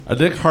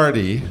Nick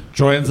Hardy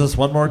joins us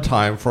one more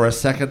time for a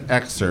second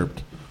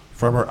excerpt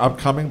from her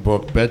upcoming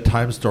book,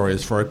 Bedtime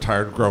Stories for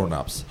Retired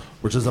Grown-Ups,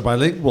 which is a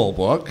bilingual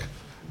book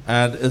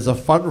and is a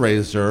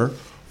fundraiser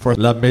for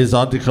La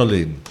Maison de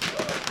Colline.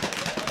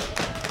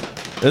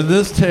 In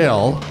this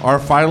tale, our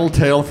final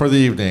tale for the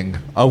evening,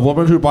 a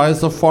woman who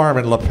buys a farm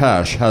in La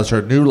Pêche has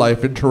her new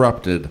life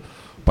interrupted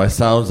by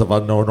sounds of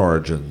unknown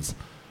origins.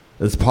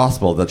 It's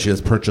possible that she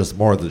has purchased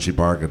more than she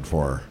bargained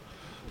for.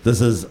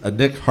 This is a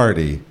Nick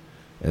Hardy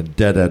in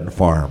Dead End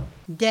Farm.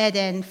 Dead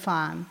End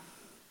Farm.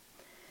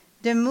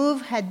 The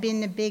move had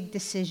been a big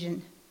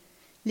decision,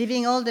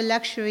 leaving all the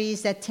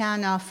luxuries that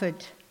town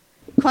offered.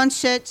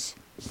 Concerts,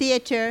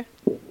 theater,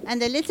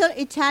 and a little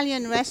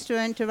Italian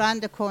restaurant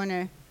around the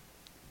corner.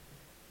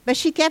 But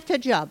she kept her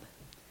job.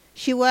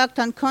 She worked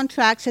on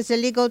contracts as a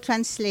legal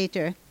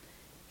translator.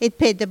 It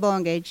paid the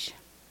mortgage.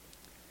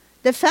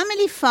 The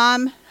family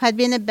farm had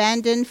been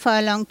abandoned for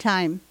a long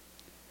time.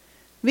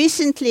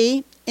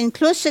 Recently, in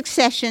close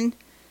succession,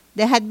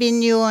 there had been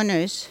new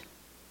owners,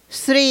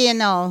 3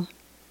 in all.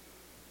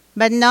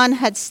 But none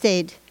had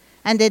stayed,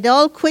 and they'd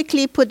all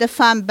quickly put the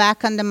farm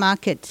back on the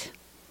market.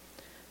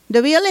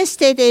 The real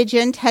estate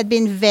agent had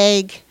been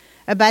vague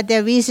about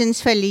their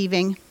reasons for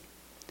leaving.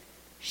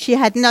 She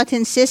had not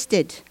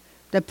insisted.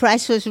 The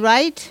price was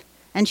right,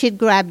 and she'd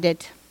grabbed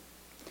it.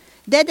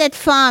 Dead End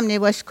Farm,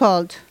 it was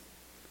called.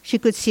 She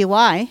could see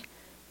why.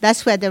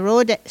 That's where the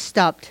road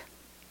stopped.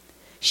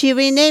 She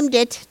renamed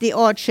it the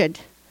Orchard,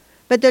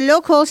 but the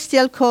locals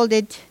still called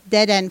it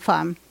Dead End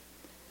Farm.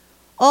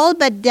 All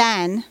but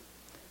Dan,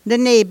 the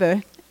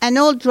neighbor, an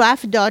old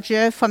draft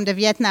dodger from the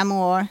Vietnam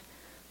War,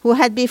 who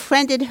had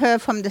befriended her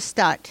from the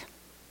start.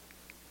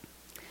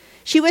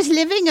 She was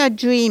living her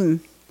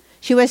dream.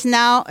 She was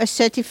now a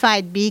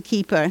certified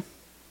beekeeper.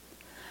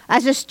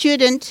 As a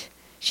student,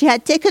 she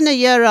had taken a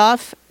year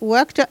off,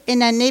 worked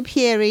in an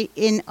apiary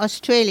in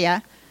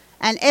Australia,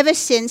 and ever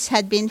since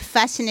had been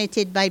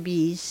fascinated by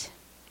bees.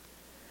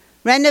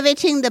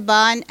 Renovating the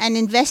barn and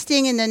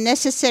investing in the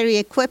necessary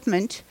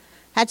equipment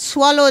had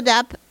swallowed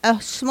up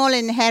a small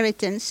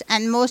inheritance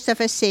and most of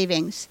her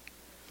savings.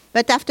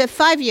 But after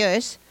 5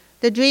 years,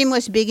 the dream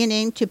was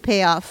beginning to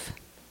pay off.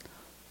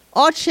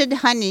 Orchard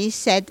honey,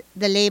 said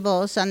the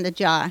labels on the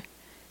jar.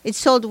 It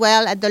sold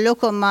well at the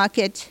local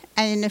market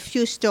and in a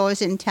few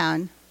stores in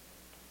town.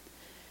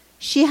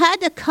 She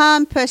had a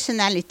calm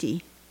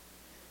personality.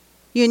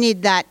 You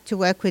need that to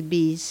work with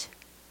bees.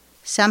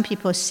 Some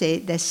people say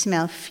they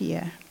smell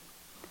fear.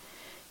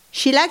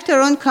 She liked her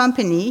own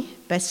company,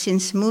 but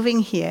since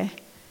moving here,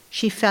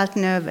 she felt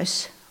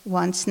nervous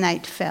once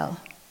night fell.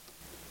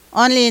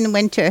 Only in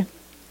winter,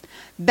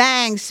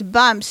 bangs,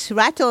 bumps,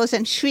 rattles,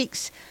 and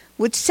shrieks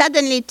would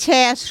suddenly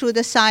tear through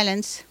the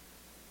silence.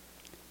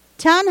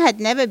 Town had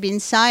never been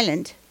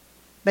silent,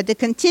 but the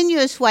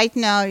continuous white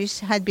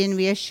noise had been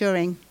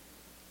reassuring.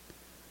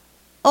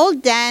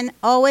 Old Dan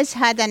always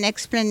had an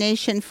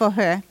explanation for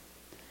her.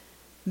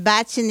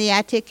 Bats in the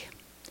attic,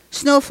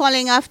 snow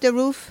falling off the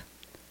roof,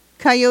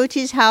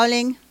 coyotes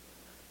howling,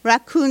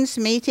 raccoons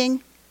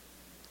mating.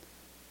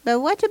 But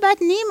what about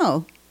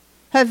Nemo,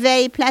 her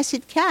very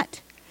placid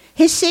cat,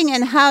 hissing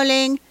and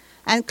howling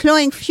and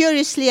clawing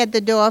furiously at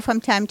the door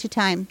from time to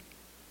time?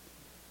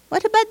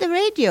 What about the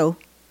radio,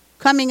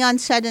 coming on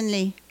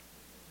suddenly?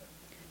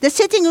 The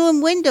sitting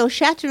room window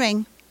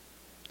shattering,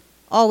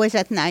 always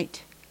at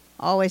night,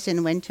 always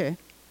in winter.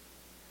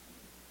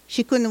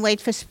 She couldn't wait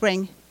for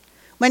spring.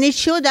 When it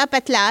showed up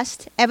at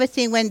last,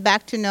 everything went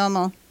back to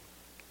normal.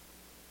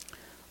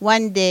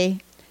 One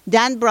day,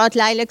 Dan brought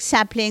lilac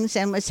saplings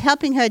and was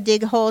helping her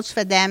dig holes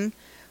for them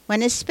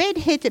when a spade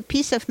hit a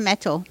piece of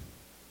metal,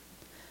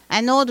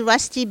 an old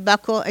rusty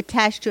buckle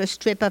attached to a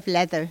strip of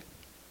leather.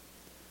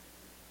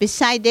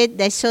 Beside it,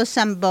 they saw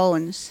some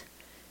bones.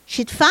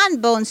 She'd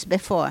found bones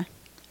before,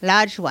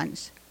 large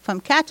ones,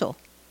 from cattle.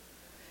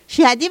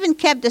 She had even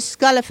kept the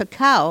skull of a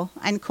cow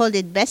and called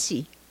it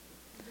Bessie.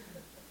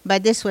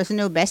 But this was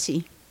no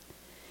Bessie.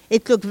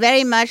 It looked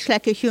very much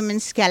like a human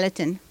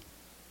skeleton.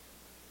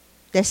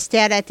 They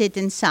stared at it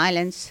in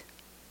silence.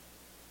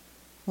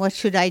 What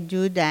should I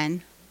do,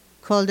 Dan?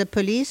 Call the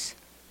police?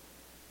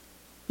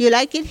 You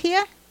like it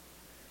here?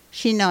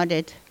 She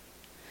nodded.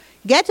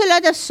 Get a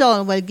lot of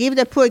soil. We'll give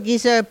the poor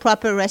geezer a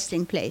proper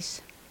resting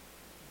place.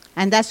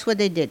 And that's what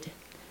they did.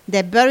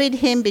 They buried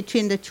him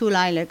between the 2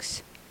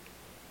 lilacs.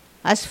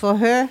 As for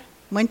her,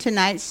 winter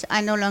nights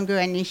are no longer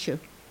an issue.